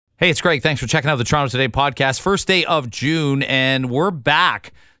Hey, it's Greg. Thanks for checking out the Toronto Today podcast. First day of June, and we're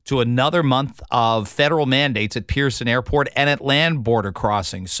back to another month of federal mandates at Pearson Airport and at land border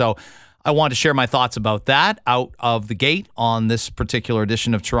crossings. So I want to share my thoughts about that out of the gate on this particular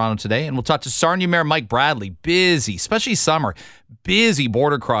edition of Toronto Today. And we'll talk to Sarnia Mayor Mike Bradley. Busy, especially summer, busy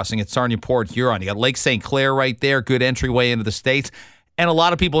border crossing at Sarnia Port Huron. You got Lake St. Clair right there, good entryway into the States. And a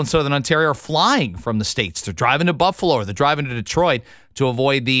lot of people in Southern Ontario are flying from the States. They're driving to Buffalo or they're driving to Detroit to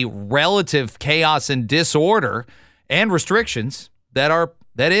avoid the relative chaos and disorder and restrictions that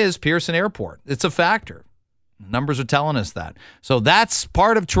is Pearson Airport. It's a factor. Numbers are telling us that. So that's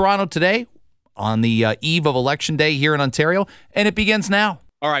part of Toronto Today on the eve of Election Day here in Ontario, and it begins now.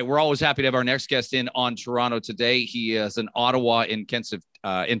 All right, we're always happy to have our next guest in on Toronto Today. He is an Ottawa intensive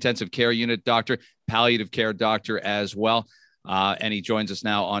care unit doctor, palliative care doctor as well. And he joins us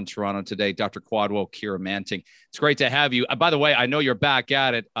now on Toronto Today, Dr. Kwadwo Kyerematen. It's great to have you. By the way, I know you're back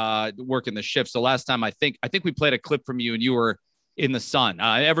at it, working the shifts. The last time I think we played a clip from you and you were in the sun.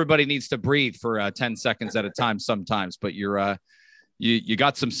 Everybody needs to breathe for 10 seconds at a time sometimes, but you're you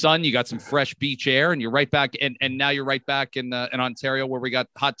got some sun, you got some fresh beach air, and you're right back. And now you're right back in Ontario where we got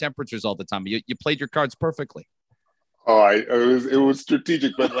hot temperatures all the time. You played your cards perfectly. Oh, it was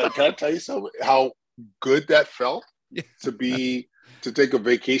strategic, but can I tell you something? How good that felt to take a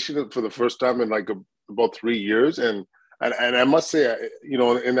vacation for the first time in about 3 years, and I must say,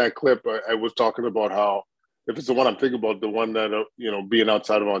 in that clip, I was talking about how, if it's the one I'm thinking about, the one that being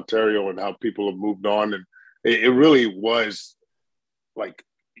outside of Ontario and how people have moved on, and it really was like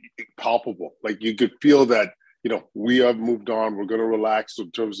palpable. Like you could feel that we have moved on. We're going to relax in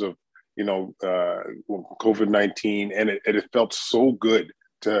terms of COVID-19, and it felt so good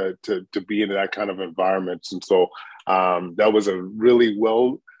to be in that kind of environment. And so that was a really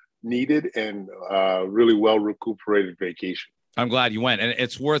well needed and really well recuperated vacation. I'm glad you went, and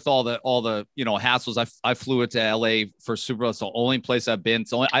it's worth all the hassles. I flew it to LA for Super Bowl. It's the only place I've been.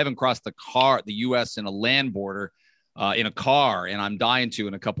 I haven't crossed the U.S. in a land border in a car, and I'm dying to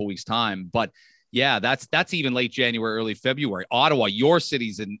in a couple weeks' time. But yeah, that's even late January, early February. Ottawa, your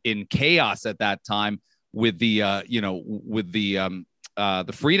city's in chaos at that time with the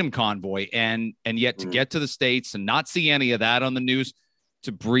Freedom Convoy, and yet to get to the States and not see any of that on the news,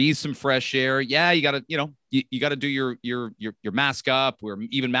 to breathe some fresh air. Yeah, you got to, you got to do your mask up. We're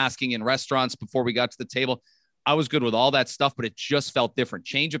even masking in restaurants before we got to the table. I was good with all that stuff, but it just felt different.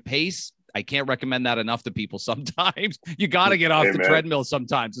 Change of pace. I can't recommend that enough to people. Sometimes you got to get off the treadmill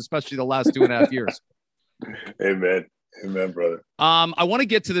sometimes, especially the last 2.5 years. Amen. Amen, brother. I want to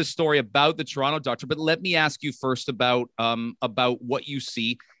get to this story about the Toronto doctor, but let me ask you first about what you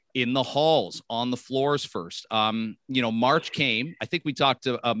see in the halls, on the floors first. March came. I think we talked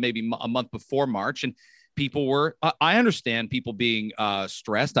maybe a month before March, and people were, I understand people being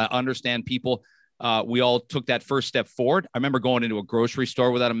stressed. I understand people, we all took that first step forward. I remember going into a grocery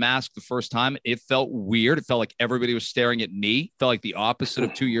store without a mask the first time. It felt weird. It felt like everybody was staring at me. It felt like the opposite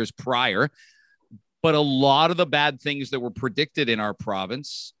of 2 years prior. But a lot of the bad things that were predicted in our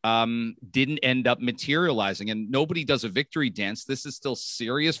province didn't end up materializing. And nobody does a victory dance. This is still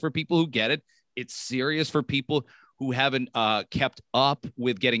serious for people who get it. It's serious for people who haven't kept up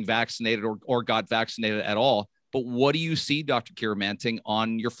with getting vaccinated or got vaccinated at all. But what do you see, Dr. Kyerematen,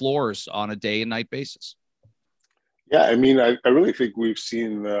 on your floors on a day and night basis? Yeah, I mean, I really think we've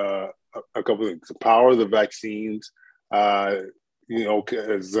seen a couple of things. The power of the vaccines, as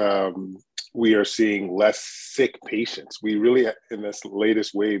we are seeing less sick patients. We really, in this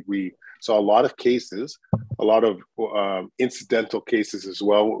latest wave, we saw a lot of cases, a lot of incidental cases as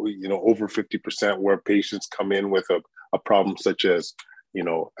well. Over 50% where patients come in with a problem such as,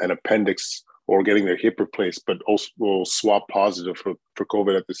 an appendix or getting their hip replaced, but also will swab positive for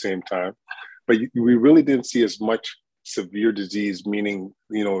COVID at the same time. But we really didn't see as much severe disease, meaning,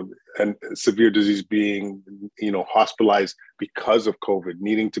 and severe disease being, hospitalized because of COVID,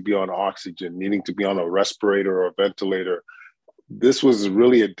 needing to be on oxygen, needing to be on a respirator or a ventilator. This was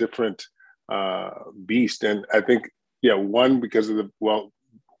really a different beast. And I think, one, because of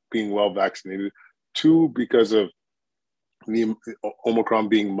being well vaccinated, two, because of the Omicron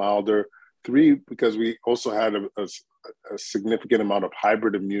being milder, three, because we also had a significant amount of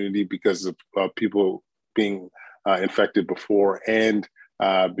hybrid immunity because of people being infected before and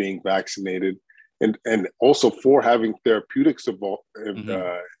being vaccinated, and also for having therapeutics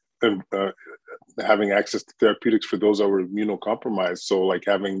having access to therapeutics for those that were immunocompromised. So like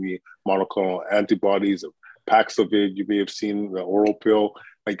having the monoclonal antibodies of Paxlovid, you may have seen the oral pill,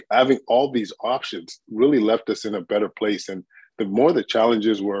 like having all these options really left us in a better place. And the more the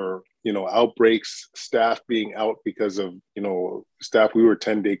challenges were outbreaks, staff being out because of, staff, we were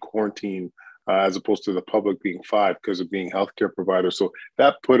 10-day quarantine as opposed to the public being 5 because of being healthcare providers. So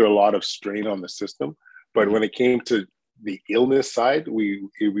that put a lot of strain on the system. But when it came to the illness side, we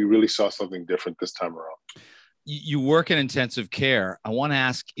really saw something different this time around. You work in intensive care. I want to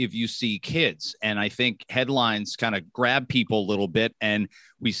ask if you see kids, and I think headlines kind of grab people a little bit, and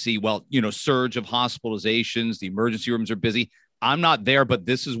we see, surge of hospitalizations. The emergency rooms are busy. I'm not there, but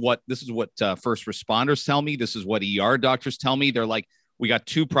this is what first responders tell me. This is what ER doctors tell me. They're like, we got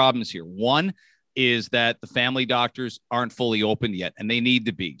 2 problems here. One is that the family doctors aren't fully open yet, and they need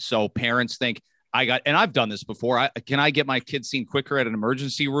to be. So parents think, and I've done this before. Can I get my kid seen quicker at an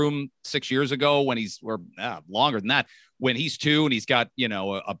emergency room 6 years ago when longer than that, when he's 2 and he's got,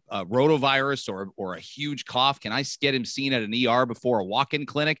 a rotavirus or a huge cough? Can I get him seen at an ER before a walk-in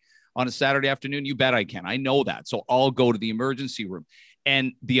clinic on a Saturday afternoon? You bet I can. I know that. So I'll go to the emergency room.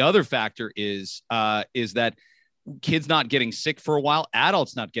 And the other factor is that kids not getting sick for a while,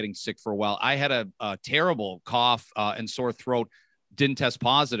 adults not getting sick for a while. I had a terrible cough and sore throat, didn't test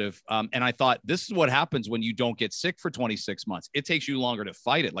positive. And I thought, this is what happens when you don't get sick for 26 months. It takes you longer to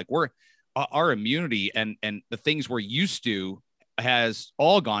fight it. Like our immunity and the things we're used to has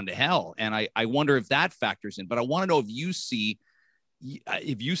all gone to hell. And I wonder if that factors in, but I want to know if you see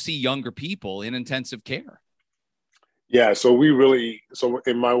younger people in intensive care. Yeah. So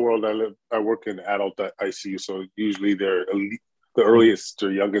in my world, I work in adult ICU. So usually the earliest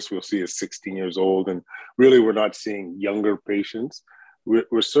or youngest we'll see is 16 years old. And really, we're not seeing younger patients.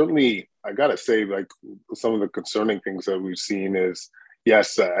 We're certainly, I got to say, like, some of the concerning things that we've seen is,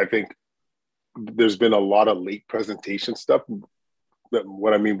 yes, I think there's been a lot of late presentation stuff.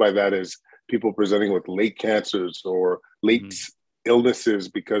 What I mean by that is people presenting with late cancers or late illnesses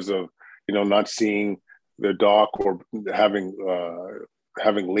because of, not seeing their doc or having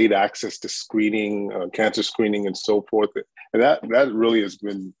late access to screening, cancer screening and so forth. And that really has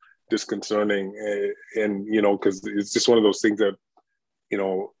been disconcerting. And because it's just one of those things that,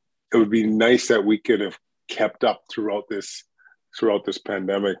 it would be nice that we could have kept up throughout this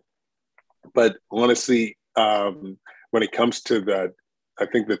pandemic. But honestly, when it comes to that, I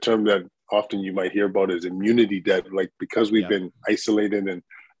think the term that often you might hear about is immunity debt, like because we've been isolated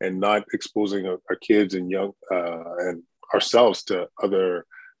and not exposing our kids and young and ourselves to other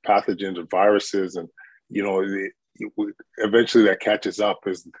pathogens or viruses. And, eventually that catches up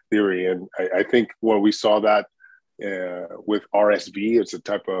is the theory. And I think when we saw that with RSV, it's a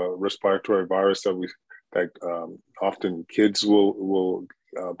type of respiratory virus that often kids will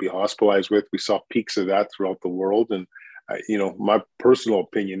be hospitalized with. We saw peaks of that throughout the world. And, my personal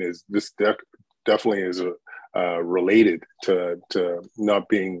opinion is this definitely is related to not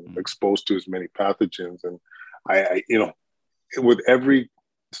being exposed to as many pathogens. And I with every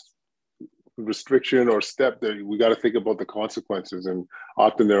restriction or step that we got to think about the consequences, and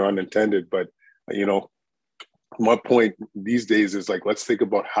often they're unintended. But my point these days is like, let's think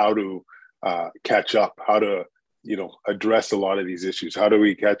about how to catch up, how to address a lot of these issues. How do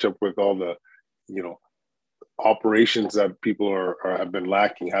we catch up with all the operations that people have been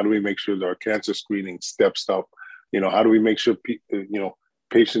lacking? How do we make sure that our cancer screening steps up? How do we make sure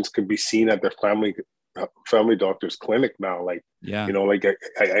patients can be seen at their family doctor's clinic now? Like,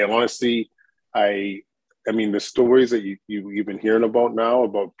 I honestly, I mean, the stories that you've been hearing about now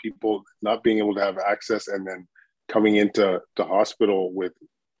about people not being able to have access and then coming into the hospital with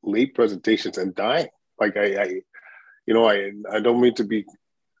late presentations and dying. Like I don't mean to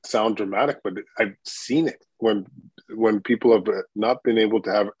sound dramatic, but I've seen it when people have not been able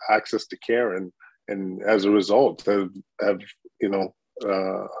to have access to care and as a result have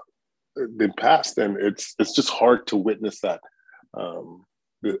been passed. And it's just hard to witness that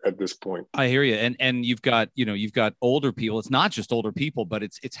at this point. I hear you. And you've got older people. It's not just older people, but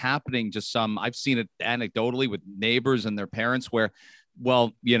it's happening to some. I've seen it anecdotally with neighbors and their parents where,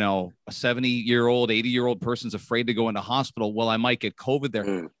 a 70-year-old, 80-year-old person's afraid to go into hospital. Well, I might get COVID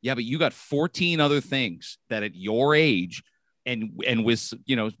there. Yeah, but you got 14 other things that at your age and with,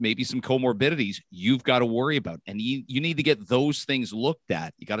 maybe some comorbidities you've got to worry about. And you need to get those things looked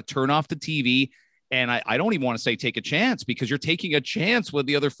at. You got to turn off the TV. And I don't even want to say take a chance, because you're taking a chance with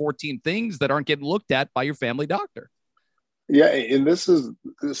the other 14 things that aren't getting looked at by your family doctor. Yeah, and this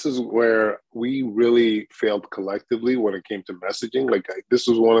is where we really failed collectively when it came to messaging. Like, this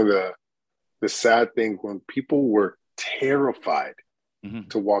was one of the sad things when people were terrified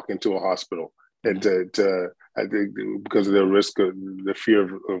to walk into a hospital and to I think because of the risk of the fear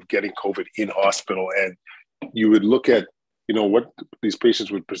of getting COVID in hospital. And you would look at what these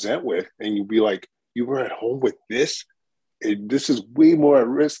patients would present with, and you'd be like, you were at home with this? this is way more at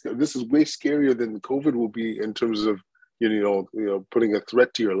risk. This is way scarier than COVID will be in terms of, putting a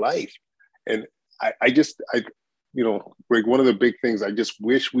threat to your life. And like one of the big things, I just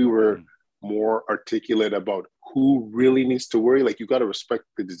wish we were more articulate about who really needs to worry. Like, you got to respect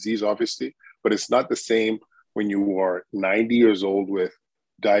the disease, obviously, but it's not the same when you are 90 years old with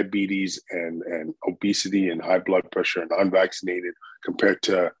diabetes and obesity and high blood pressure and unvaccinated compared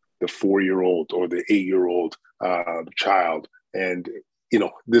to the 4-year-old or the 8-year-old child. And,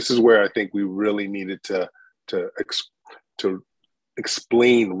 this is where I think we really needed to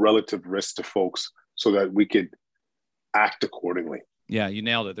explain relative risk to folks so that we could act accordingly. Yeah, you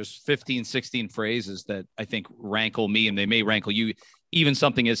nailed it. There's 15, 16 phrases that I think rankle me, and they may rankle you. Even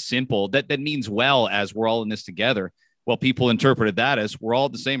something as simple that means well as we're all in this together. Well, people interpreted that as we're all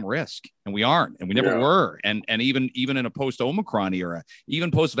at the same risk, and we aren't, and we never were. And even in a post-Omicron era,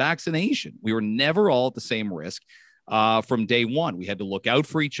 even post-vaccination, we were never all at the same risk from day one. We had to look out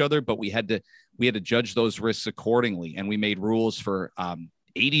for each other, but we had to judge those risks accordingly. And we made rules for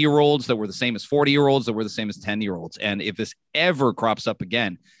 80-year-olds that were the same as 40-year-olds that were the same as 10-year-olds. And if this ever crops up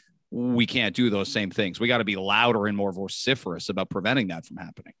again, we can't do those same things. We got to be louder and more vociferous about preventing that from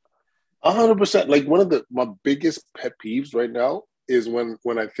happening. 100%. Like, one of my biggest pet peeves right now is when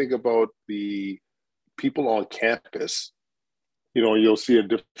I think about the people on campus. You'll see a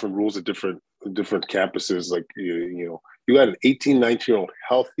different rules at different campuses. Like, you got an 18, 19-year-old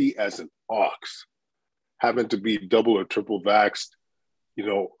healthy as an ox having to be double or triple vaxxed,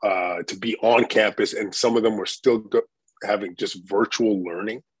 to be on campus, and some of them were still having just virtual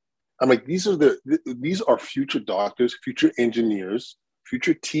learning. I'm like, these are future doctors, future engineers,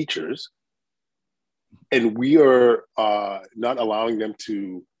 future teachers, and we are not allowing them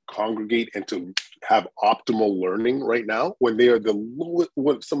to congregate and to have optimal learning right now when they are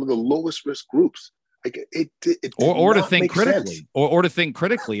some of the lowest risk groups. Like, or to think critically, or to think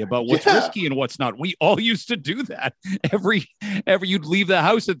critically about what's risky and what's not. We all used to do that. Every you'd leave the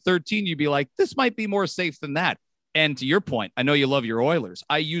house at 13, you'd be like, this might be more safe than that. And to your point, I know you love your Oilers.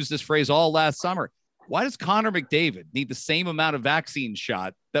 I used this phrase all last summer. Why does Connor McDavid need the same amount of vaccine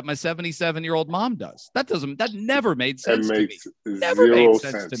shot that my 77-year-old mom does? That never made sense to me. Never made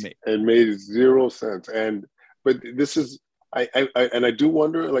sense to me. It made zero sense. But this is, I do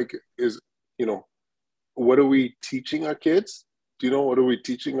wonder, like, what are we teaching our kids? What are we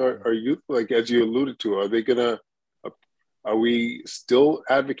teaching our youth? Like, as you alluded to, are we still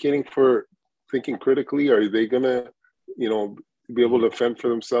advocating for thinking critically? Are they gonna, be able to fend for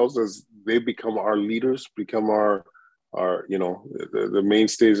themselves as they become our leaders, become our the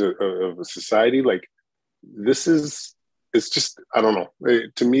mainstays of society? Like, it's just, I don't know.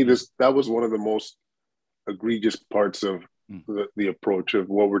 To me, that was one of the most egregious parts of the approach of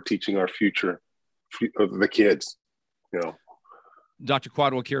what we're teaching our future of the kids. Dr.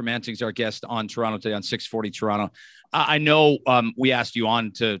 Kwadwo Kyerematen is our guest on Toronto Today on 640 Toronto. I know we asked you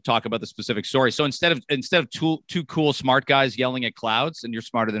on to talk about the specific story. So instead of two cool smart guys yelling at clouds, and you're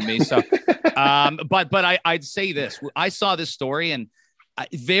smarter than me, so but I'd say this. I saw this story, and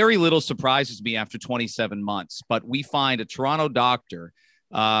very little surprises me after 27 months. But we find a Toronto doctor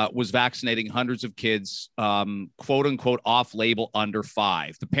was vaccinating hundreds of kids, quote unquote, off label under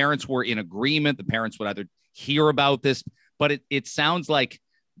 5. The parents were in agreement. The parents would either hear about this, but it sounds like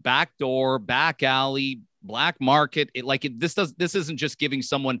backdoor, back alley, black market. This isn't just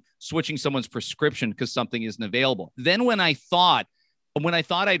switching someone's prescription because something isn't available. Then when I thought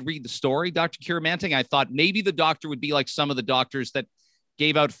I'd read the story, Dr. Kyerematen, I thought maybe the doctor would be like some of the doctors that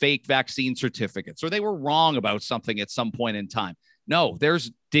gave out fake vaccine certificates, or they were wrong about something at some point in time. No,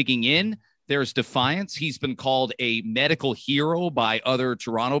 there's digging in. There's defiance. He's been called a medical hero by other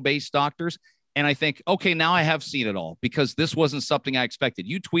Toronto-based doctors. And I think, okay, now I have seen it all, because this wasn't something I expected.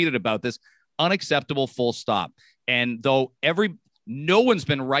 You tweeted about this. Unacceptable, full stop. And though no one's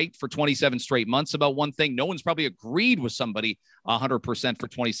been right for 27 straight months about one thing, no one's probably agreed with somebody 100% for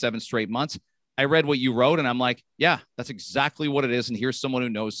 27 straight months. I read what you wrote, and I'm like, yeah, that's exactly what it is. And here's someone who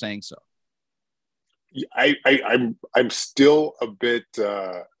knows saying so. I'm still a bit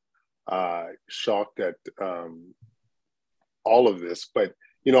shocked at all of this, but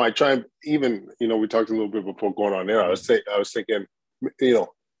I try and even we talked a little bit before going on there. I was thinking,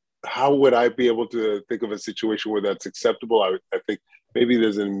 how would I be able to think of a situation where that's acceptable? I think maybe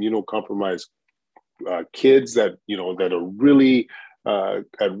there's an immunocompromised kids that that are really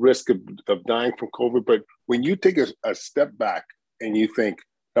at risk of dying from COVID. But when you take a step back and you think,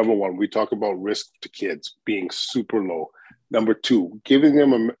 number one, we talk about risk to kids being super low. Number two, giving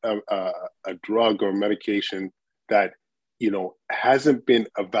them a drug or medication that hasn't been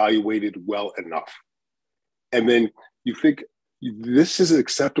evaluated well enough. And then you think this is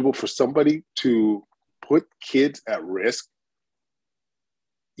acceptable for somebody to put kids at risk,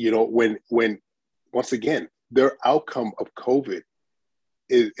 when once again, their outcome of COVID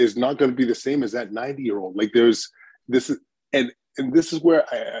is not going to be the same as that 90-year-old. Like this is, and this is where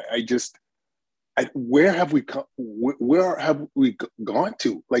where have we gone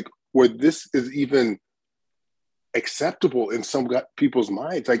to? Like, where this is even acceptable in some people's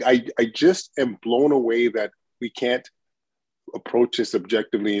minds. Like, I just am blown away that we can't approach this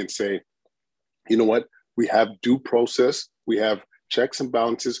objectively and say, you know what, we have due process, we have checks and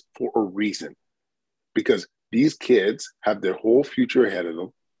balances for a reason, because these kids have their whole future ahead of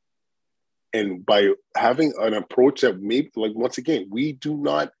them. And by having an approach that maybe, like, once again, we do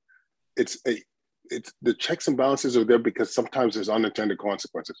not, it's the checks and balances are there because sometimes there's unintended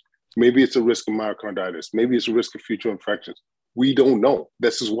consequences. Maybe it's a risk of myocarditis. Maybe it's a risk of future infections. We don't know.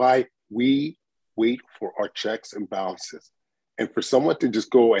 This is why we wait for our checks and balances. And for someone to just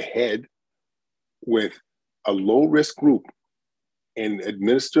go ahead with a low risk group and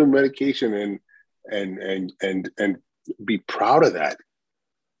administer medication and be proud of that,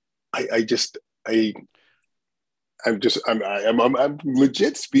 I'm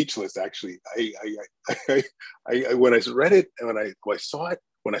legit speechless. Actually, I when I read it and when I saw it,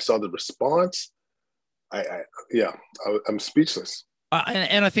 when I saw the response, I'm speechless.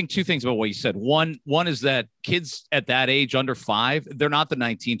 And I think two things about what you said. One is that kids at that age, under 5, they're not the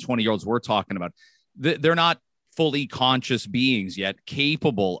 19, 20-year-olds we're talking about. They're not fully conscious beings yet,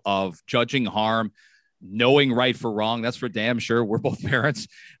 capable of judging harm, knowing right for wrong. That's for damn sure. We're both parents.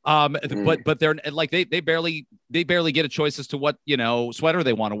 But they're like, they barely get a choice as to what, sweater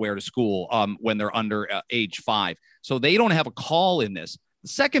they want to wear to school when they're under age 5. So they don't have a call in this. The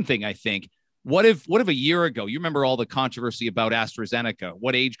second thing, I think, what if a year ago, you remember all the controversy about AstraZeneca?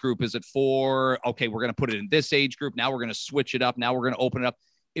 What age group is it for? Okay, we're going to put it in this age group. Now we're going to switch it up. Now we're going to open it up.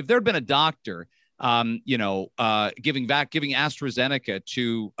 If there'd been a doctor, giving AstraZeneca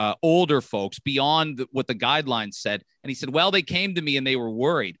to older folks beyond what the guidelines said, and he said, well, they came to me and they were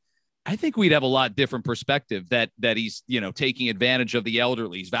worried, I think we'd have a lot different perspective that he's, taking advantage of the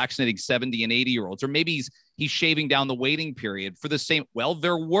elderly. He's vaccinating 70 and 80-year-olds, or maybe he's shaving down the waiting period for the same. Well,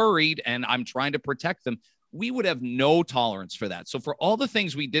 they're worried and I'm trying to protect them. We would have no tolerance for that. So for all the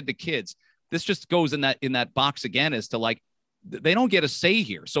things we did to kids, this just goes in that box again, as to, like, they don't get a say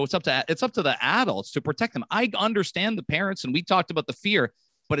here. So it's up to the adults to protect them. I understand the parents, and we talked about the fear,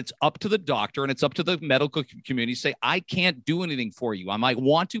 but it's up to the doctor and it's up to the medical community to say, I can't do anything for you. I might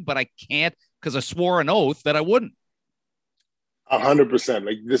want to, but I can't, because I swore an oath that I wouldn't. 100%.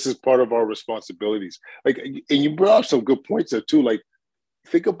 Like, this is part of our responsibilities. Like, and you brought up some good points there too. Like,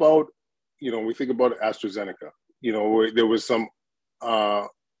 think about, we think about AstraZeneca, there was some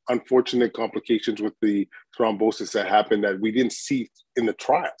unfortunate complications with the thrombosis that happened that we didn't see in the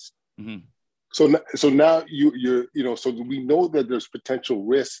trials. Mm-hmm. So now so we know that there's potential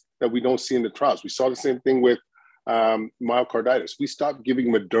risks that we don't see in the trials. We saw the same thing with myocarditis. We stopped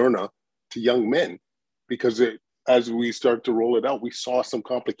giving Moderna to young men because as we start to roll it out, we saw some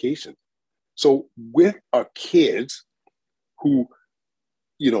complications. So with our kids who,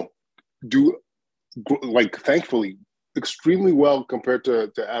 do, like, thankfully, extremely well compared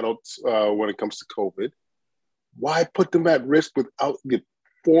to adults when it comes to COVID, why put them at risk without the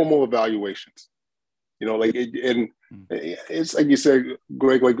formal evaluations? It's like you said,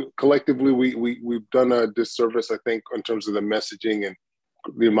 Greg, like, collectively we've done a disservice, I think, in terms of the messaging and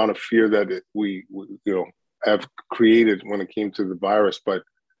the amount of fear that we have created when it came to the virus. But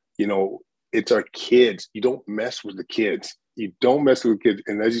it's our kids. You don't mess with the kids. You don't mess with the kids.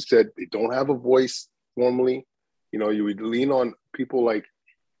 And as you said, they don't have a voice formally. You would lean on people like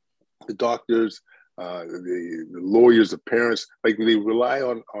the doctors, the lawyers, the parents. Like, they rely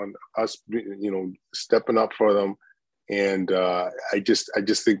on us, stepping up for them. And I just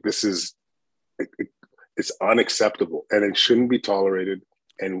think this is, it's unacceptable, and it shouldn't be tolerated.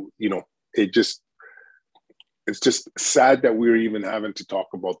 And it's just sad that we're even having to talk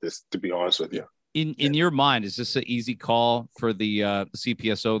about this, to be honest with you. In your mind, is this an easy call for the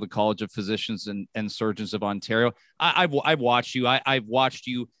CPSO, the College of Physicians and Surgeons of Ontario? I've watched you. I've watched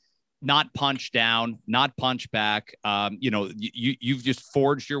you not punch down, not punch back. You've just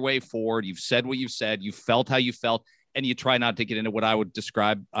forged your way forward. You've said what you've said. You felt how you felt, and you try not to get into what I would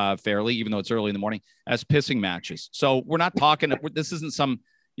describe fairly, even though it's early in the morning, as pissing matches. So we're not talking. This isn't some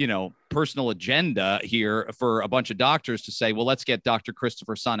personal agenda here for a bunch of doctors to say, well, let's get Dr.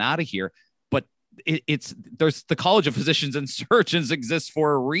 Christopher Sun out of here. But there's the College of Physicians and Surgeons exists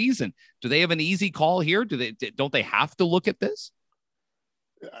for a reason. Do they have an easy call here? Don't they have to look at this?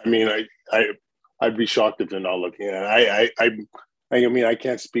 I mean, I'd be shocked if they're not looking at it. I mean, I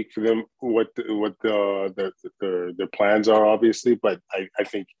can't speak for them what their plans are, obviously, but I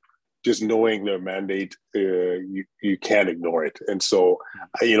think just knowing their mandate, you can't ignore it. And so,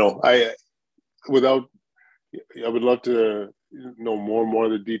 I would love to know more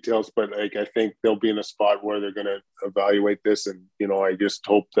of the details, but like I think they'll be in a spot where they're going to evaluate this, and I just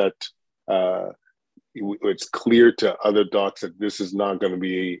hope that it's clear to other docs that this is not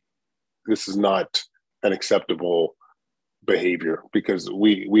an acceptable behavior, because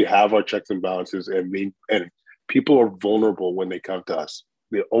we have our checks and balances, and people are vulnerable when they come to us.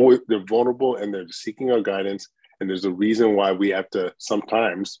 They're vulnerable, and they're seeking our guidance, and there's a reason why we have to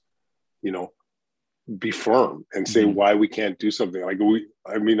sometimes, be firm and say why we can't do something. Like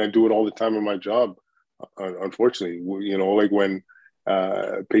I do it all the time in my job. Unfortunately, like when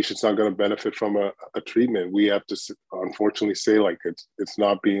patient's not going to benefit from a treatment, we have to unfortunately say like it's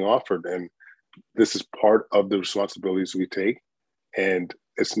not being offered, and this is part of the responsibilities we take. And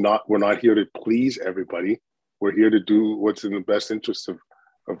we're not here to please everybody. We're here to do what's in the best interest of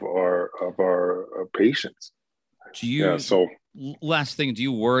our patients. Last thing, do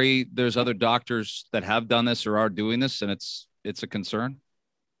you worry there's other doctors that have done this or are doing this, and it's a concern?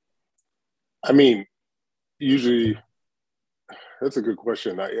 I mean, usually that's a good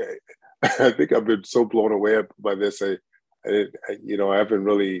question. I think I've been so blown away by this. I haven't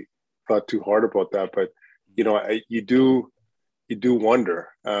really thought too hard about that, but you do wonder,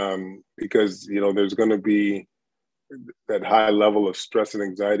 because there's going to be that high level of stress and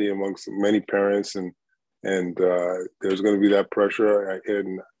anxiety amongst many parents, and there's going to be that pressure.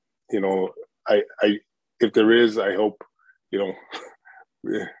 And if there is, I hope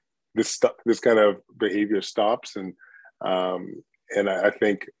this kind of behavior stops. And I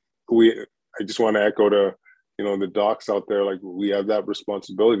think I just want to echo to the docs out there, like we have that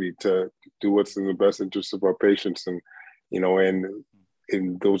responsibility to do what's in the best interest of our patients, and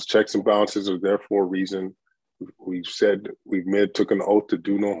those checks and balances are there for a reason. We've took an oath to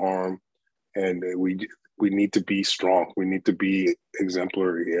do no harm, and we need to be strong. We need to be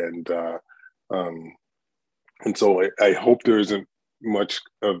exemplary, and so I hope there isn't much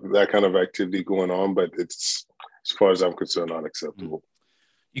of that kind of activity going on, but it's, as far as I'm concerned, unacceptable.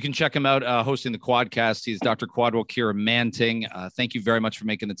 You can check him out hosting the Quadcast. He's Dr. Kwadwo Kyeremanteng. Thank you very much for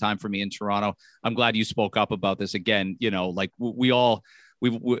making the time for me in Toronto. I'm glad you spoke up about this again. Like we go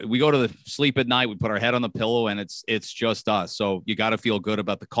to the sleep at night, we put our head on the pillow, and it's just us. So you got to feel good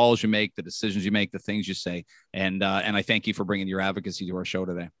about the calls you make, the decisions you make, the things you say. And I thank you for bringing your advocacy to our show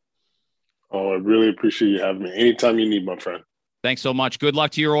today. Oh, I really appreciate you having me. Anytime you need, my friend. Thanks so much. Good luck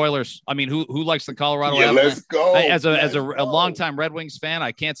to your Oilers. I mean, who likes the Colorado Avalanche? Let's go. As a longtime Red Wings fan,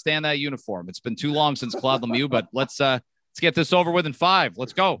 I can't stand that uniform. It's been too long since Claude Lemieux, but let's get this over with in 5.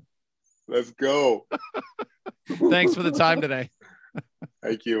 Let's go. Let's go. Thanks for the time today.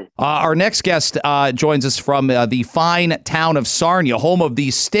 Thank you. Our next guest joins us from the fine town of Sarnia, home of the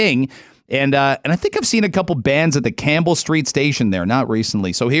Sting. And I think I've seen a couple bands at the Campbell Street Station there, not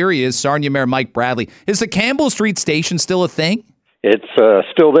recently. So here he is, Sarnia Mayor Mike Bradley. Is the Campbell Street Station still a thing? It's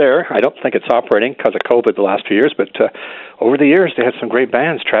still there. I don't think it's operating because of COVID the last few years, but over the years they had some great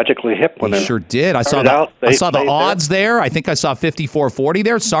bands. Tragically Hip, when they sure did. I saw the Odds there. I think I saw 5440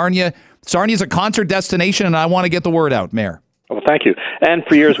 there. Sarnia's a concert destination, and I want to get the word out, Mayor. Well, thank you. And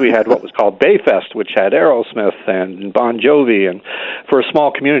for years we had what was called Bayfest, which had Aerosmith and Bon Jovi, and for a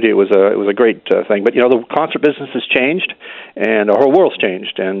small community, it was a great thing. But the concert business has changed, and the whole world's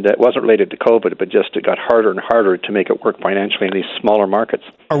changed, and it wasn't related to COVID, but just it got harder and harder to make it work financially in these smaller markets.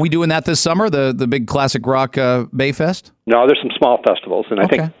 Are we doing that this summer? The big classic rock Bayfest? No, there's some small festivals, and I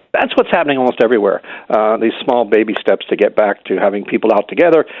think that's what's happening almost everywhere. These small baby steps to get back to having people out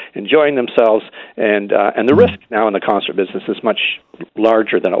together, enjoying themselves, and the risk now in the concert business is much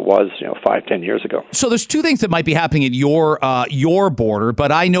larger than it was 5-10 years ago. So there's two things that might be happening at your border,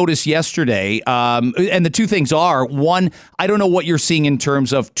 but I noticed yesterday, and the two things are, one, I don't know what you're seeing in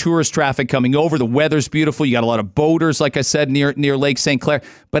terms of tourist traffic coming over. The weather's beautiful. You got a lot of boaters, like I said, near Lake St. Clair.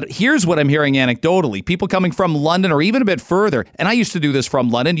 But here's what I'm hearing anecdotally. People coming from London or even a bit further, and I used to do this from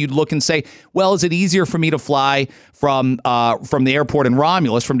London, you'd look and say, well, is it easier for me to fly from the airport in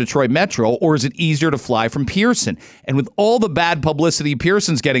Romulus, from Detroit Metro, or is it easier to fly from Pearson? And with all the bad publicity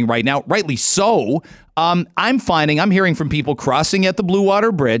Pearson's getting right now, rightly so, I'm hearing from people crossing at the Blue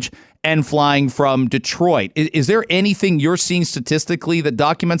Water Bridge and flying from Detroit. Is there anything you're seeing statistically that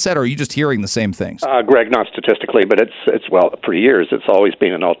documents that, or are you just hearing the same things? Greg, not statistically, but it's for years, it's always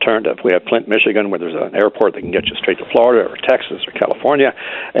been an alternative. We have Flint, Michigan, where there's an airport that can get you straight to Florida or Texas or California,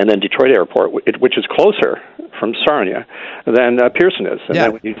 and then Detroit Airport, which is closer from Sarnia than Pearson is. And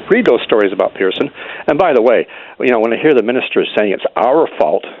then when you read those stories about Pearson, and by the way, when I hear the ministers saying it's our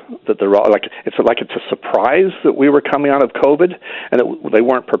fault that it's a surprise that we were coming out of COVID and that they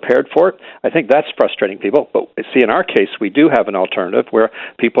weren't prepared for it, I think that's frustrating people. But see, in our case, we do have an alternative where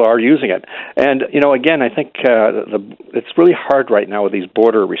people are using it. And, again, I think it's really hard right now with these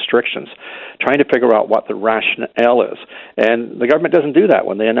border restrictions, trying to figure out what the rationale is. And the government doesn't do that.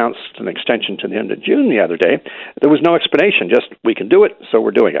 When they announced an extension to the end of June the other day, there was no explanation, just we can do it, so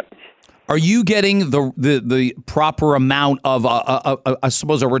we're doing it. Are you getting the proper amount of, I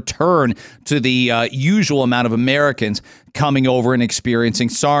suppose, a return to the usual amount of Americans coming over and experiencing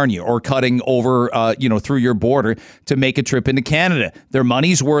Sarnia or cutting over, through your border to make a trip into Canada? Their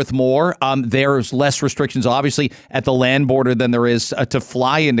money's worth more. There's less restrictions, obviously, at the land border than there is to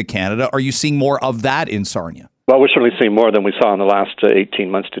fly into Canada. Are you seeing more of that in Sarnia? Well, we're certainly seeing more than we saw in the last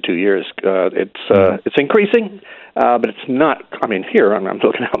 18 months to 2 years. It's increasing. But it's not, here, I'm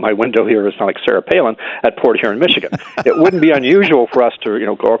looking out my window here, it's not like Sarah Palin at Port Huron, Michigan. It wouldn't be unusual for us to,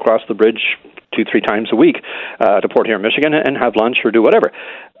 go across the bridge 2-3 times a week to Port Huron, Michigan and have lunch or do whatever.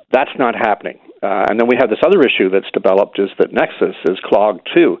 That's not happening. And then we have this other issue that's developed is that Nexus is clogged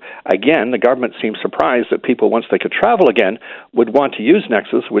too. Again, the government seems surprised that people, once they could travel again, would want to use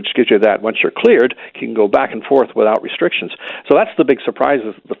Nexus, which gives you that once you're cleared, you can go back and forth without restrictions. So that's the big surprise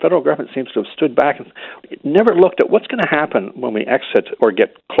is the federal government seems to have stood back and never looked at what's going to happen when we exit or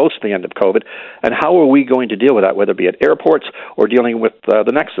get close to the end of COVID, and how are we going to deal with that, whether it be at airports or dealing with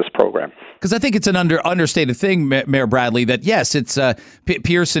the Nexus program. Because I think it's an understated thing, Mayor Bradley, that yes, it's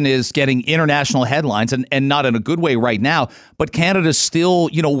Pearson is getting international headlines and not in a good way right now, but Canada's still,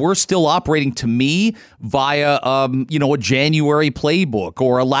 we're still operating to me via, a January playbook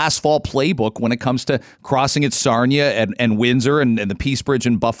or a last fall playbook when it comes to crossing at Sarnia and Windsor and the Peace Bridge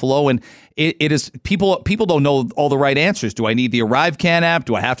in Buffalo. And it is people don't know all the right answers. Do I need the ArriveCAN app?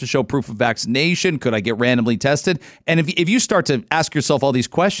 Do I have to show proof of vaccination? Could I get randomly tested? And if you start to ask yourself all these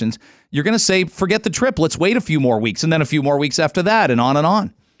questions, you're going to say, forget the trip. Let's wait a few more weeks and then a few more weeks after that and on and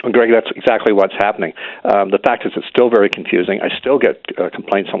on. Well, Greg, that's exactly what's happening. The fact is it's still very confusing. I still get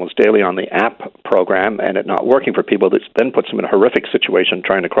complaints almost daily on the app program and it not working for people. That then puts them in a horrific situation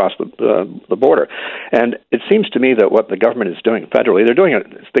trying to cross the border. And it seems to me that what the government is doing federally, they're doing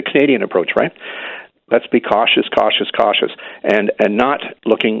it's the Canadian approach, right? Let's be cautious, and not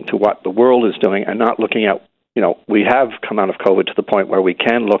looking to what the world is doing and not looking at we have come out of COVID to the point where we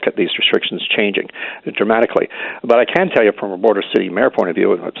can look at these restrictions changing dramatically. But I can tell you from a border city mayor point of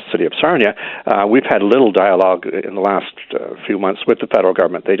view, the city of Sarnia, we've had little dialogue in the last few months with the federal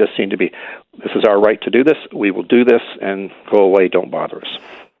government. They just seem to be, this is our right to do this, we will do this, and go away, don't bother us.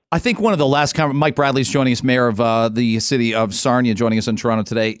 I think one of the last Mike Bradley's joining us, mayor of the city of Sarnia, joining us in Toronto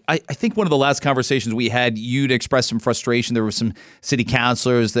today. I think one of the last conversations we had, you'd expressed some frustration. There were some city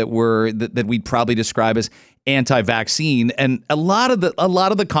councilors that we'd probably describe as anti-vaccine, and a lot of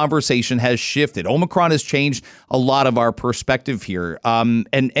the conversation has shifted. Omicron has changed a lot of our perspective here.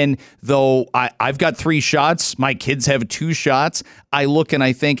 And though I've got 3 shots, my kids have 2 shots. I look and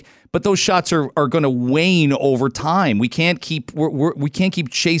I think, but those shots are going to wane over time. We can't keep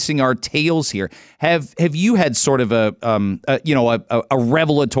chasing our tails here. Have you had sort of a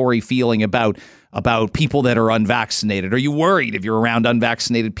revelatory feeling about people that are unvaccinated? Are you worried if you're around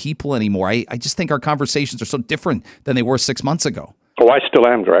unvaccinated people anymore? I just think our conversations are so different than they were 6 months ago. Oh, I still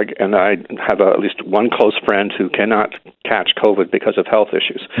am, Greg, and I have at least one close friend who cannot catch COVID because of health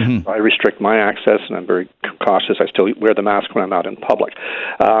issues. Mm-hmm. I restrict my access, and I'm very cautious. I still wear the mask when I'm out in public.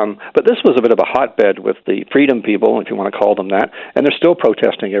 But this was a bit of a hotbed with the freedom people, if you want to call them that, and they're still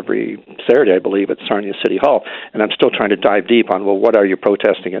protesting every Saturday, I believe, at Sarnia City Hall. And I'm still trying to dive deep on, well, what are you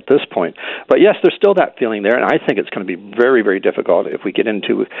protesting at this point? But yes, there's still that feeling there, and I think it's going to be very, very difficult if we get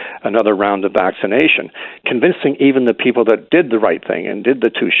into another round of vaccination, convincing even the people that did the right thing and did the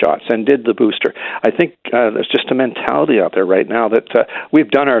 2 shots and did the booster. I think there's just a mentality out there right now that we've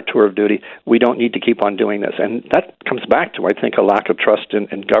done our tour of duty. We don't need to keep on doing this. And that comes back to, I think, a lack of trust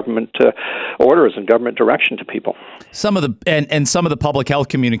in government orders and government direction to people. Some of the public health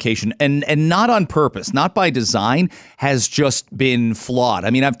communication, and not on purpose, not by design, has just been flawed.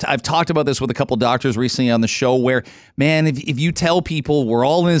 I mean, I've talked about this with a couple doctors recently on the show where, man, if you tell people we're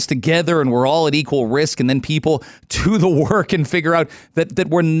all in this together and we're all at equal risk, and then people do the work and figure out that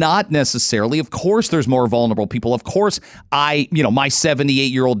we're not necessarily. Of course, there's more vulnerable people. Of course, my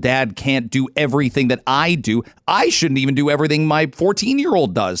 78-year-old dad can't do everything that I do. I shouldn't even do everything my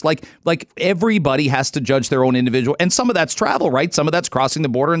 14-year-old does. Like everybody has to judge their own individual. And some of that's travel, right? Some of that's crossing the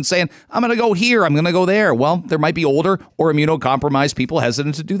border and saying, I'm going to go here, I'm going to go there. Well, there might be older or immunocompromised people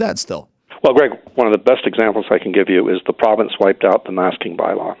hesitant to do that still. Well, Greg, one of the best examples I can give you is the province wiped out the masking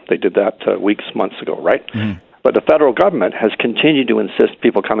bylaw. They did that months ago, right? But the federal government has continued to insist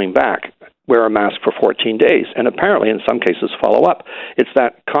people coming back wear a mask for 14 days, and apparently in some cases follow up. It's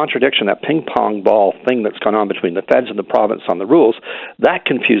that contradiction, that ping-pong ball thing that's gone on between the feds and the province on the rules, that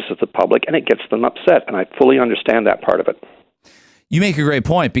confuses the public, and it gets them upset, and I fully understand that part of it. You make a great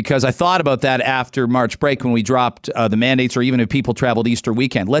point, because I thought about that after March break when we dropped the mandates, or even if people traveled Easter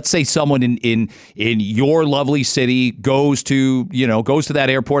weekend. Let's say someone in your lovely city goes to that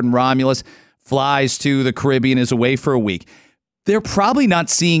airport in Romulus, flies to the Caribbean, is away for a week. They're probably not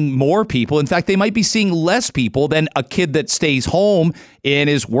seeing more people. In fact, they might be seeing less people than a kid that stays home and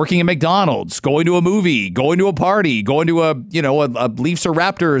is working at McDonald's, going to a movie, going to a party, going to a Leafs or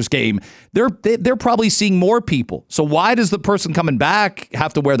Raptors game. They're probably seeing more people. So why does the person coming back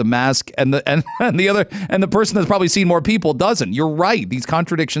have to wear the mask and the person that's probably seen more people doesn't? You're right. These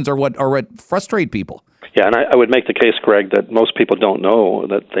contradictions are what frustrate people. Yeah, and I would make the case, Greg, that most people don't know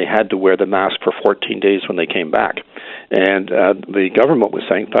that they had to wear the mask for 14 days when they came back. And the government was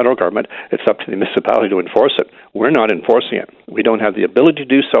saying, federal government, it's up to the municipality to enforce it. We're not enforcing it. We don't have the ability to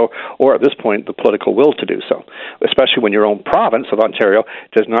do so, or at this point, the political will to do so, especially when your own province of Ontario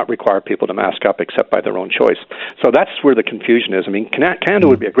does not require people to mask up except by their own choice. So that's where the confusion is. I mean, Canada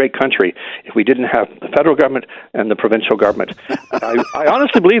would be a great country if we didn't have the federal government and the provincial government. I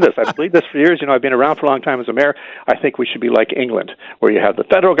honestly believe this. I've believed this for years. I've been around for a long time as a mayor. I think we should be like England, where you have the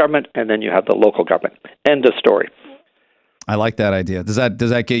federal government and then you have the local government. End of story. I like that idea. Does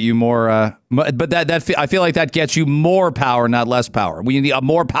that get you more? But I feel like that gets you more power, not less power. We need a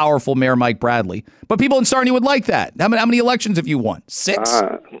more powerful Mayor Mike Bradley. But people in Sarnia would like that. How many elections have you won? 6?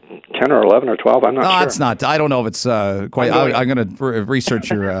 10 or 11 or 12. I'm not sure. No, it's not. I don't know if it's quite. I'm going to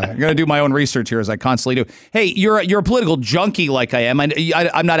research your. I'm going to do my own research here, as I constantly do. Hey, you're a political junkie like I am.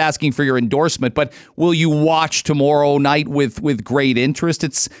 I'm not asking for your endorsement, but will you watch tomorrow night with great interest?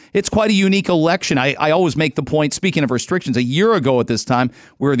 It's quite a unique election. I always make the point. Speaking of restrictions, a year ago at this time,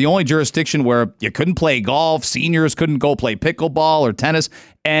 we were the only jurisdiction where you couldn't play golf, seniors couldn't go play pickleball or tennis,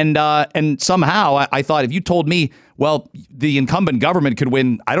 and somehow I thought, if you told me, well, the incumbent government could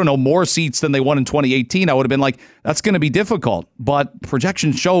win, I don't know, more seats than they won in 2018, I would have been like, that's going to be difficult. But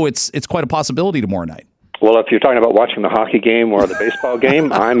projections show it's quite a possibility tomorrow night. Well, if you're talking about watching the hockey game or the baseball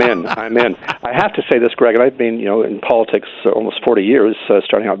game, I'm in. I have to say this, Greg, and I've been, in politics almost 40 years,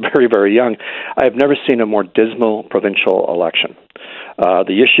 starting out very, very young. I have never seen a more dismal provincial election.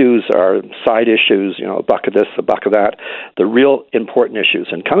 The issues are side issues, a buck of this, a buck of that. The real important issues.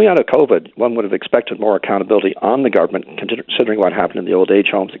 And coming out of COVID, one would have expected more accountability on the government, considering what happened in the old age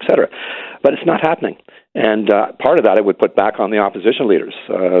homes, et cetera. But it's not happening. And part of that I would put back on the opposition leaders.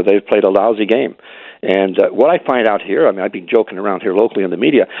 They've played a lousy game. And what I find out here, I've been joking around here locally in the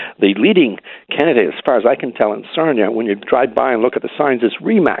media, the leading candidate, as far as I can tell in Sarnia, when you drive by and look at the signs, is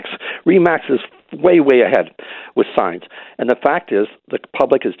RE/MAX. RE/MAX is way, way ahead with signs. And the fact is, the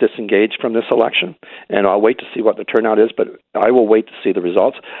public is disengaged from this election, and I'll wait to see what the turnout is, but I will wait to see the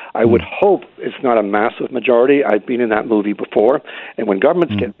results. I would hope it's not a massive majority. I've been in that movie before, and when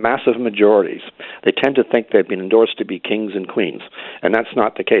governments get massive majorities, they tend to think they've been endorsed to be kings and queens, and that's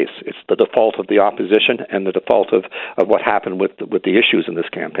not the case. It's the default of the opposition and the default of what happened with the issues in this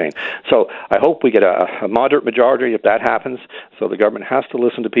campaign. So I hope we get a moderate majority if that happens, so the government has to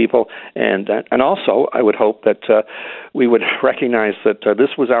listen to people, and also I would hope that we would recognize that this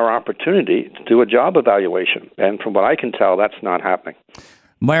was our opportunity to do a job evaluation, and from what I can tell, that's not happening.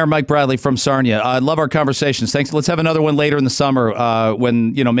 Mayor Mike Bradley from Sarnia. I love our conversations. Thanks. Let's have another one later in the summer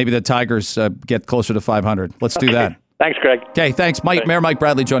when maybe the Tigers get closer to 500. Let's do that. Thanks, Greg. Okay, thanks. Mayor Mike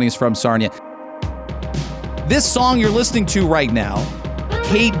Bradley joining us from Sarnia. This song you're listening to right now,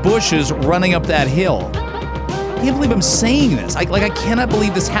 Kate Bush's Running Up That Hill. I can't believe I'm saying this. I cannot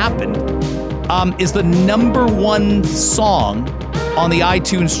believe this happened. Is the #1 song on the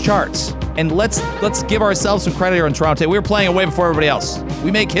iTunes charts. And let's give ourselves some credit here on Toronto. We were playing it way before everybody else.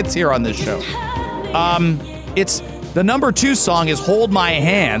 We make hits here on this show. It's the #2 song is Hold My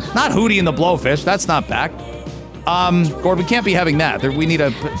Hand, not Hootie and the Blowfish. That's not back. Gord, we can't be having that. We need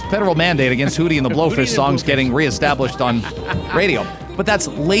a federal mandate against Hootie and the Blowfish songs getting reestablished on radio. But that's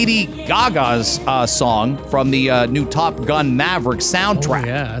Lady Gaga's song from the new Top Gun Maverick soundtrack. Oh,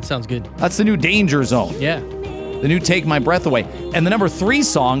 yeah, that sounds good. That's the new Danger Zone. Yeah. The new Take My Breath Away. And the #3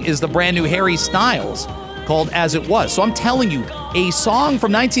 song is the brand new Harry Styles called As It Was. So I'm telling you, a song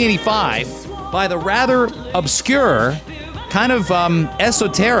from 1985 by the rather obscure, kind of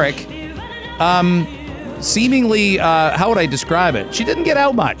esoteric, seemingly, how would I describe it? She didn't get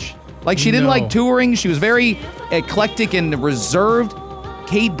out much. Like, she didn't like touring. She was very eclectic and reserved.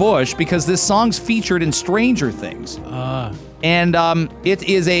 Kate Bush because this song's featured in Stranger Things. And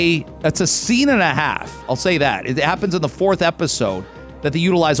it's a scene and a half. I'll say that. It happens in the 4th episode that they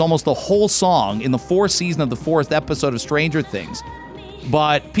utilize almost the whole song in the 4th season of the 4th episode of Stranger Things.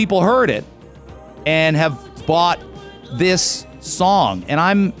 But people heard it and have bought this song. And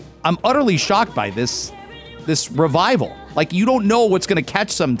I'm utterly shocked by this revival. Like, you don't know what's going to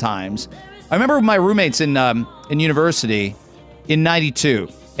catch sometimes. I remember my roommates in university in 92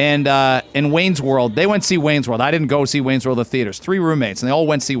 and in Wayne's World, they went to see Wayne's World. I didn't go see Wayne's World at the theaters. 3 roommates, and they all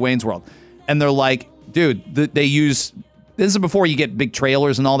went to see Wayne's World. And they're like, dude, they use, this is before you get big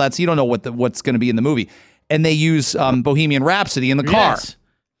trailers and all that, so you don't know what's going to be in the movie. And they use Bohemian Rhapsody in the car.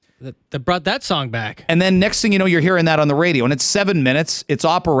 Yes. That brought that song back. And then next thing you know, you're hearing that on the radio, and it's 7 minutes. It's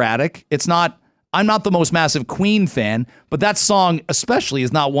operatic. It's not. I'm not the most massive Queen fan, but that song especially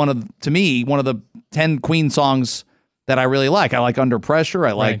is not one of the 10 Queen songs that I really like. I like Under Pressure.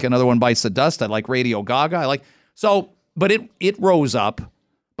 I like Another One Bites the Dust. I like Radio Gaga. But it rose up.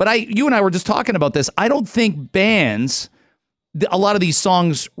 But you and I were just talking about this. I don't think bands, a lot of these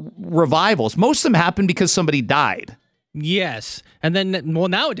songs revivals, most of them happen because somebody died. Yes. And then, well,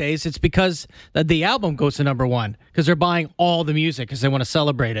 nowadays it's because the album goes to number 1 because they're buying all the music because they want to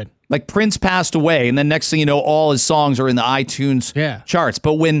celebrate it. Like Prince passed away, and then next thing you know, all his songs are in the iTunes charts.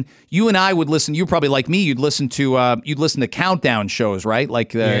 But when you and I would listen, you probably like me, you'd listen to countdown shows, right?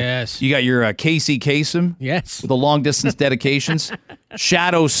 Like yes. You got your Casey Kasem, yes, with the long distance dedications.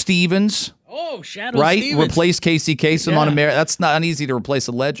 Shadow Stevens, Stevens, replace Casey Kasem on America. That's not easy to replace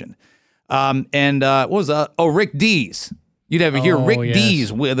a legend. And what was that? Oh, Rick Dees. You'd hear Rick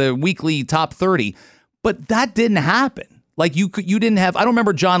Dees with the weekly top 30, but that didn't happen. Like you didn't have. I don't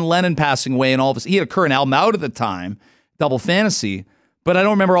remember John Lennon passing away and all of a sudden he had a current album out at the time, Double Fantasy, but I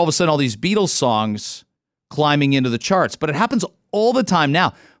don't remember all of a sudden all these Beatles songs climbing into the charts. But it happens all the time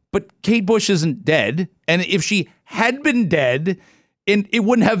now. But Kate Bush isn't dead, and if she had been dead, it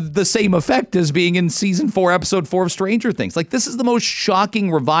wouldn't have the same effect as being in season 4, episode 4 of Stranger Things. Like, this is the most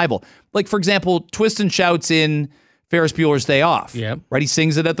shocking revival. Like, for example, Twist and Shout's in Ferris Bueller's Day Off. Yeah. Right? He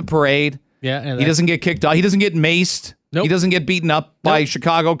sings it at the parade. Yeah. And he doesn't get kicked out. He doesn't get maced. Nope. He doesn't get beaten up by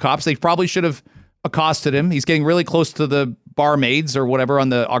Chicago cops. They probably should have accosted him. He's getting really close to the barmaids or whatever on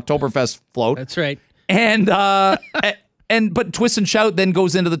the Oktoberfest float. That's right. And but Twist and Shout then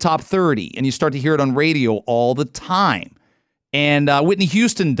goes into the top 30, and you start to hear it on radio all the time. And Whitney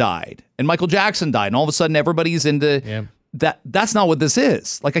Houston died, and Michael Jackson died, and all of a sudden everybody's into that. That's not what this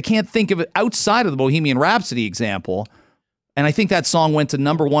is. Like, I can't think of it outside of the Bohemian Rhapsody example. And I think that song went to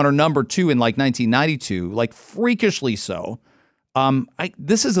number 1 or number 2 in like 1992, like freakishly so.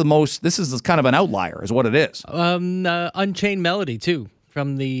 This is kind of an outlier, is what it is. Unchained Melody too,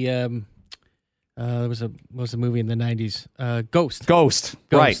 from the there was a movie in the 90s, Ghost,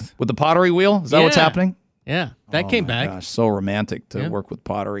 right? With the pottery wheel. Is that what's happening? Yeah, that came back. Gosh, so romantic to work with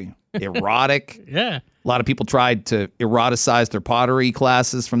pottery. Erotic. Yeah. A lot of people tried to eroticize their pottery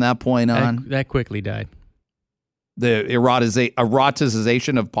classes from that point on. That quickly died. The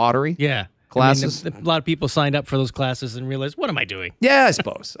eroticization of pottery? Yeah. Classes? I mean, a lot of people signed up for those classes and realized, what am I doing? Yeah, I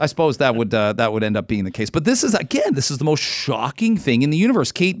suppose that would end up being the case. But this is the most shocking thing in the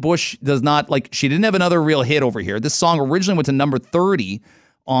universe. Kate Bush she didn't have another real hit over here. This song originally went to number 30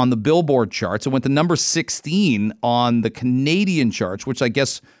 on the Billboard charts. It went to number 16 on the Canadian charts, which I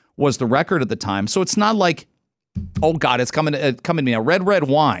guess was the record at the time. So it's not like, oh God, it's coming to me now. Red Red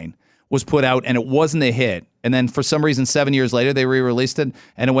Wine was put out and it wasn't a hit. And then for some reason, 7 years later, they re-released it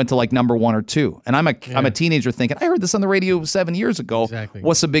and it went to like number 1 or 2. And I'm a teenager thinking, I heard this on the radio 7 years ago. Exactly.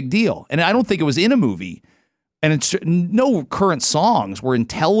 What's the big deal? And I don't think it was in a movie. And it's no current songs were in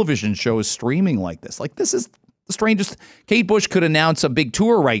television shows streaming like this. Like, this is the strangest. Kate Bush could announce a big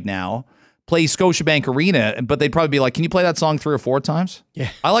tour right now, play Scotiabank Arena, but they'd probably be like, can you play that song 3 or 4 times? Yeah.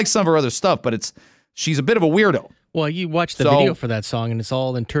 I like some of her other stuff, but she's a bit of a weirdo. Well, you watch the video for that song, and it's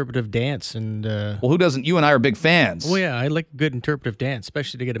all interpretive dance. And well, who doesn't? You and I are big fans. Well, yeah, I like good interpretive dance,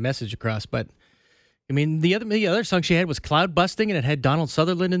 especially to get a message across. But I mean, the other song she had was "Cloud Busting," and it had Donald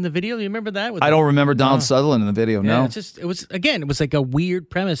Sutherland in the video. You remember that? I don't remember Donald Sutherland in the video. Yeah, no, it was like a weird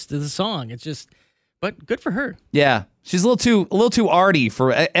premise to the song. It's just, but good for her. Yeah, she's a little too arty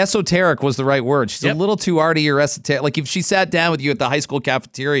for esoteric was the right word. She's a little too arty or esoteric. Like if she sat down with you at the high school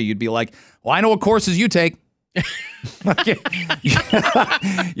cafeteria, you'd be like, "Well, I know what courses you take."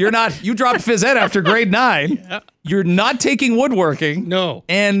 You're not. You dropped phys ed after grade 9. Yeah. You're not taking woodworking. No,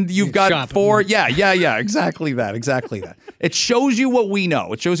 and you've got shopping. 4. Yeah. Exactly that. It shows you what we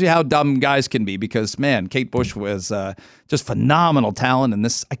know. It shows you how dumb guys can be. Because man, Kate Bush was just phenomenal talent. And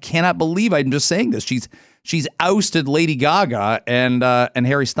this, I cannot believe I'm just saying this. she's ousted Lady Gaga and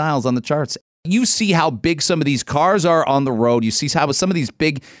Harry Styles on the charts. You see how big some of these cars are on the road. You see how some of these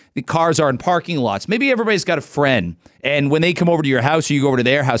big cars are in parking lots. Maybe everybody's got a friend, and when they come over to your house or you go over to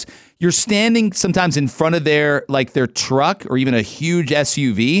their house, you're standing sometimes in front of their truck or even a huge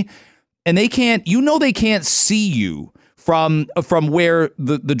SUV, and they can't see you from where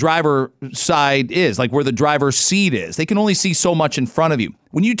the driver side is, like where the driver's seat is. They can only see so much in front of you.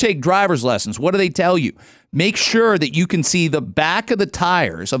 When you take driver's lessons, what do they tell you? Make sure that you can see the back of the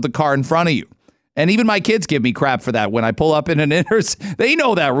tires of the car in front of you. And even my kids give me crap for that. When I pull up in an they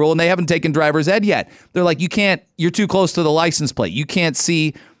know that rule and they haven't taken driver's ed yet. They're like, you're too close to the license plate. You can't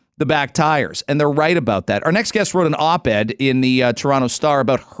see the back tires. And they're right about that. Our next guest wrote an op-ed in the Toronto Star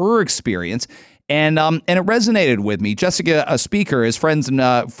about her experience. And it resonated with me. Jessica, a speaker, is from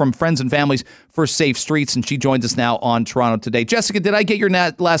Friends and Families for Safe Streets, and she joins us now on Toronto Today. Jessica, did I get your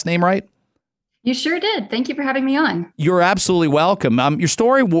last name right? You sure did. Thank you for having me on. You're absolutely welcome. Your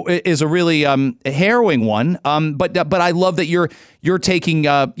story is a really harrowing one, but I love that you're taking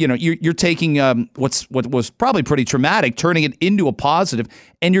you're taking what was probably pretty traumatic, turning it into a positive,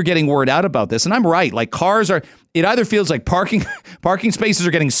 and you're getting word out about this. And I'm right. Like it either feels like parking spaces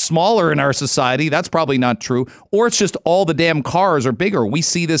are getting smaller in our society. That's probably not true, or it's just all the damn cars are bigger. We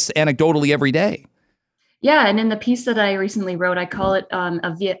see this anecdotally every day. Yeah, and in the piece that I recently wrote, I call it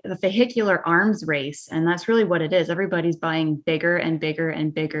a vehicular arms race, and that's really what it is. Everybody's buying bigger and bigger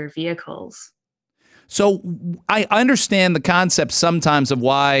and bigger vehicles. So I understand the concept sometimes of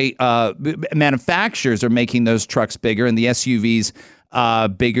why manufacturers are making those trucks bigger and the SUVs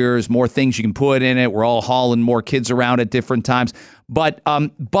bigger. There's more things you can put in it. We're all hauling more kids around at different times. But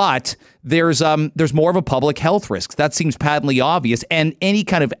there's more of a public health risk. That seems patently obvious. And any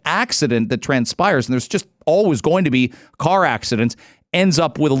kind of accident that transpires, and there's just always going to be car accidents, ends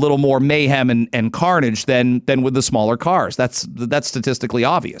up with a little more mayhem and carnage than with the smaller cars. That's statistically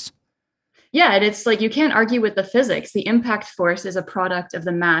obvious. Yeah, and it's like you can't argue with the physics. The impact force is a product of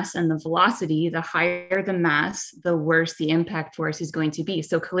the mass and the velocity. The higher the mass, the worse the impact force is going to be.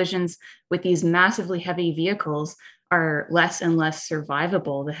 So collisions with these massively heavy vehicles are less and less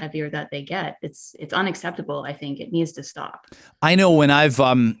survivable the heavier that they get. It's unacceptable. I think it needs to stop. I know when I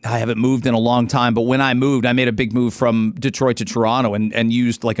haven't moved in a long time, but when I moved, I made a big move from Detroit to Toronto and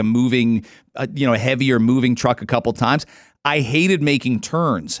used like a moving, heavier moving truck a couple times. I hated making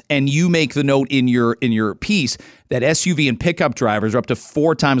turns, and you make the note in your piece that SUV and pickup drivers are up to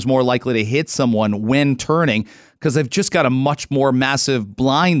 4 times more likely to hit someone when turning because they've just got a much more massive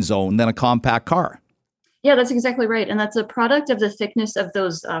blind zone than a compact car. Yeah, that's exactly right. And that's a product of the thickness of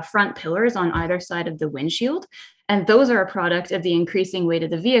those front pillars on either side of the windshield. And those are a product of the increasing weight of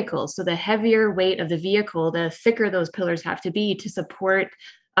the vehicle. So the heavier weight of the vehicle, the thicker those pillars have to be to support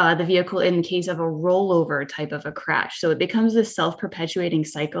the vehicle in case of a rollover type of a crash. So it becomes this self-perpetuating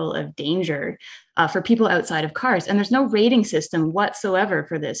cycle of danger for people outside of cars. And there's no rating system whatsoever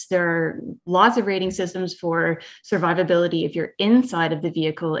for this. There are lots of rating systems for survivability if you're inside of the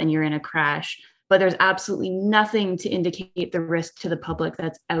vehicle and you're in a crash, but there's absolutely nothing to indicate the risk to the public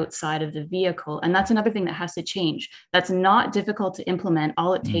that's outside of the vehicle. And that's another thing that has to change. That's not difficult to implement.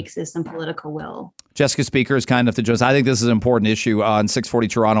 All it takes is some political will. Jessica Speaker is kind enough to join us. I think this is an important issue on 640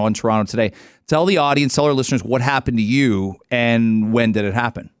 Toronto and Toronto Today. Tell the audience, tell our listeners what happened to you and when did it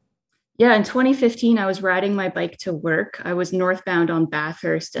happen? Yeah, in 2015, I was riding my bike to work. I was northbound on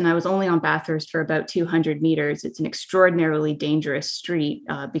Bathurst, and I was only on Bathurst for about 200 meters. It's an extraordinarily dangerous street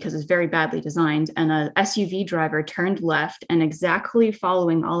because it's very badly designed. And a SUV driver turned left, and exactly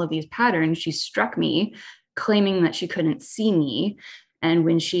following all of these patterns, she struck me, claiming that she couldn't see me. And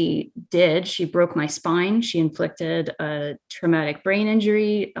when she did, she broke my spine. She inflicted a traumatic brain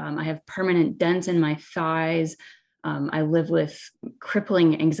injury. I have permanent dents in my thighs. I live with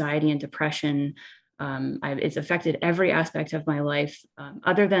crippling anxiety and depression. It's affected every aspect of my life.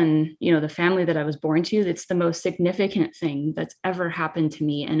 Other than, the family that I was born to, it's the most significant thing that's ever happened to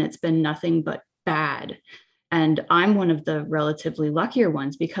me. And it's been nothing but bad. And I'm one of the relatively luckier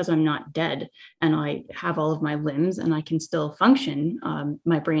ones because I'm not dead and I have all of my limbs and I can still function.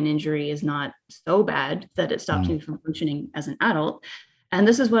 My brain injury is not so bad that it stops me from functioning as an adult. And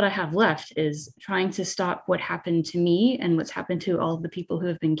this is what I have left, is trying to stop what happened to me and what's happened to all of the people who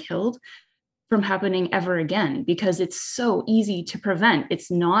have been killed from happening ever again, because it's so easy to prevent. It's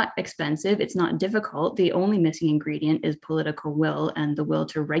not expensive. It's not difficult. The only missing ingredient is political will and the will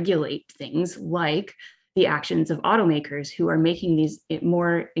to regulate things like the actions of automakers who are making these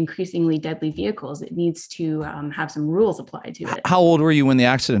more increasingly deadly vehicles. It needs to have some rules applied to it. How old were you when the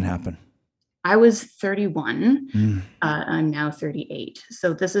accident happened? I was 31. I'm now 38.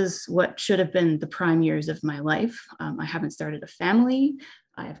 So this is what should have been the prime years of my life. I haven't started a family.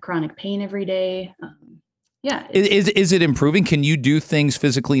 I have chronic pain every day. Yeah. Is it improving? Can you do things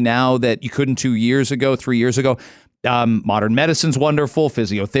physically now that you couldn't 2 years ago, 3 years ago? Modern medicine's wonderful.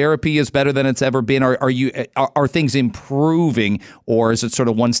 Physiotherapy is better than it's ever been. Are things improving, or is it sort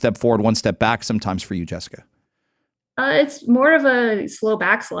of one step forward, one step back sometimes for you, Jessica? It's more of a slow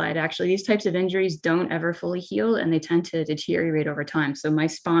backslide, actually. These types of injuries don't ever fully heal, and they tend to deteriorate over time. So my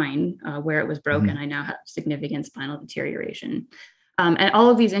spine, where it was broken, I now have significant spinal deterioration. And all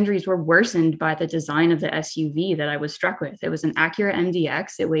of these injuries were worsened by the design of the SUV that I was struck with. It was an Acura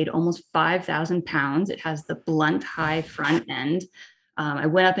MDX. It weighed almost 5,000 pounds. It has the blunt high front end. I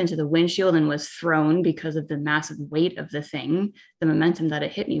went up into the windshield and was thrown because of the massive weight of the thing, the momentum that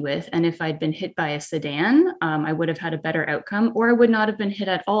it hit me with. And if I'd been hit by a sedan, I would have had a better outcome, or I would not have been hit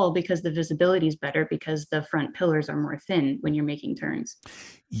at all because the visibility is better because the front pillars are more thin when you're making turns.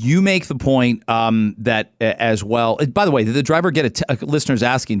 You make the point that as well. By the way, did the driver get listeners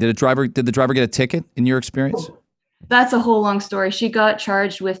asking? Did the driver get a ticket in your experience? That's a whole long story. She got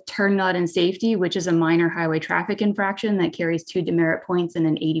charged with turn not in safety, which is a minor highway traffic infraction that carries 2 demerit points and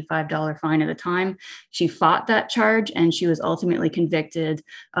an $85 fine at a time. She fought that charge, and she was ultimately convicted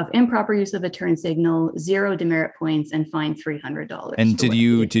of improper use of a turn signal, 0 demerit points, and fined $300. And did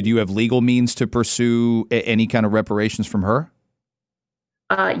you have legal means to pursue any kind of reparations from her?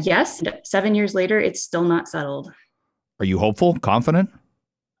 Yes. 7 years later, it's still not settled. Are you hopeful, confident?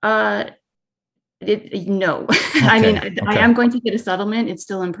 No. Okay, I mean, okay. I am going to get a settlement. It's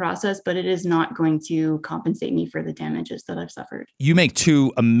still in process, but it is not going to compensate me for the damages that I've suffered. You make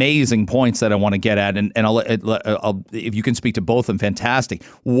 2 amazing points that I want to get at, and I'll if you can speak to both of them, fantastic.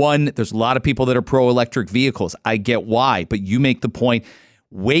 One, there's a lot of people that are pro-electric vehicles. I get why, but you make the point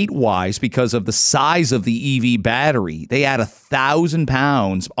weight-wise, because of the size of the EV battery, they add 1,000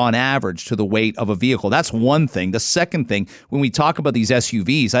 pounds on average to the weight of a vehicle. That's one thing. The second thing, when we talk about these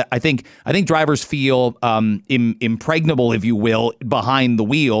SUVs, I think drivers feel impregnable, if you will, behind the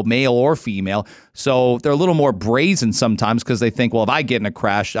wheel, male or female. So they're a little more brazen sometimes because they think, well, if I get in a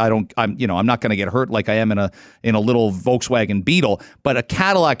crash, I'm not going to get hurt like I am in a little Volkswagen Beetle. But a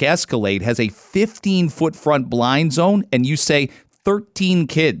Cadillac Escalade has a 15-foot front blind zone, and you say 13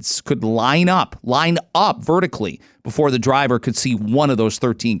 kids could line up vertically before the driver could see one of those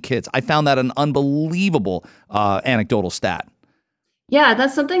 13 kids. I found that an unbelievable anecdotal stat. Yeah,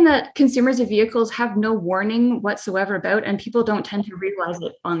 that's something that consumers of vehicles have no warning whatsoever about, and people don't tend to realize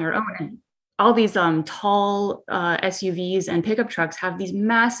it on their own. And all these tall SUVs and pickup trucks have these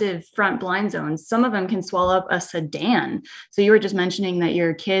massive front blind zones. Some of them can swallow up a sedan. So you were just mentioning that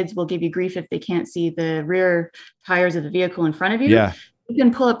your kids will give you grief if they can't see the rear tires of the vehicle in front of you. Yeah. You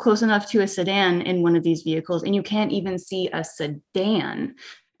can pull up close enough to a sedan in one of these vehicles, and you can't even see a sedan.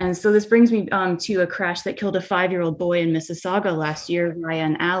 And so this brings me to a crash that killed a 5-year-old boy in Mississauga last year via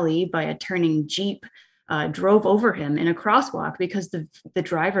an alley by a turning Jeep. Drove over him in a crosswalk because the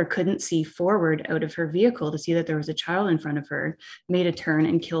driver couldn't see forward out of her vehicle to see that there was a child in front of her, made a turn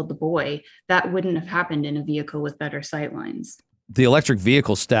and killed the boy. That wouldn't have happened in a vehicle with better sightlines. The electric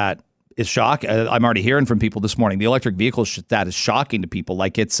vehicle stat is shocking. I'm already hearing from people this morning. The electric vehicle stat is shocking to people.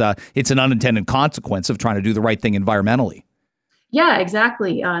 Like it's an unintended consequence of trying to do the right thing environmentally. Yeah,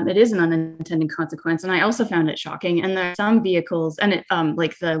 exactly. It is an unintended consequence. And I also found it shocking. And there are some vehicles, and it,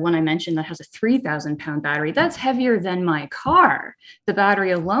 like the one I mentioned that has a 3,000-pound battery, that's heavier than my car. The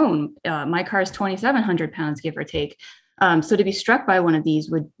battery alone, my car is 2,700 pounds, give or take. So to be struck by one of these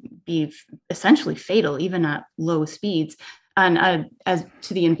would be essentially fatal, even at low speeds. And as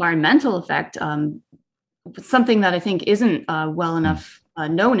to the environmental effect, something that I think isn't well enough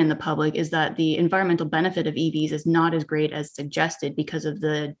known in the public is that the environmental benefit of EVs is not as great as suggested because of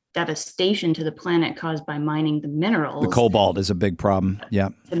the devastation to the planet caused by mining the minerals. The cobalt is a big problem. Yeah.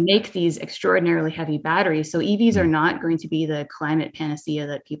 To make these extraordinarily heavy batteries. So EVs are not going to be the climate panacea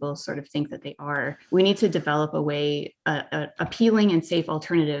that people sort of think that they are. We need to develop a way, appealing and safe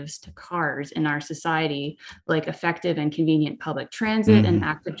alternatives to cars in our society, like effective and convenient public transit and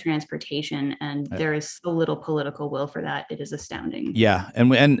active transportation. And there is so little political will for that. It is astounding. Yeah.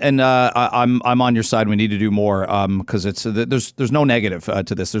 And I'm on your side. We need to do more because there's no negative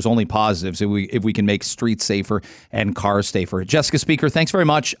to this. There's only positives if we can make streets safer and cars safer. Jessica Speaker, thanks very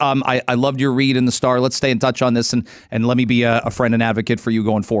much. I loved your read in the Star. Let's stay in touch on this and let me be a friend and advocate for you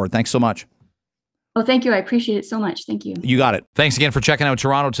going forward. Thanks so much. Oh, thank you. I appreciate it so much. Thank you. You got it. Thanks again for checking out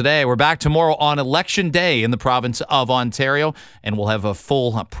Toronto Today. We're back tomorrow on Election Day in the province of Ontario, and we'll have a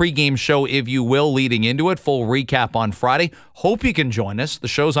full pregame show, if you will, leading into it. Full recap on Friday. Hope you can join us. The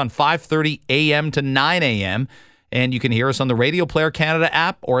show's on 5:30 a.m. to 9 a.m., and you can hear us on the Radio Player Canada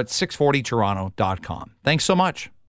app or at 640toronto.com. Thanks so much.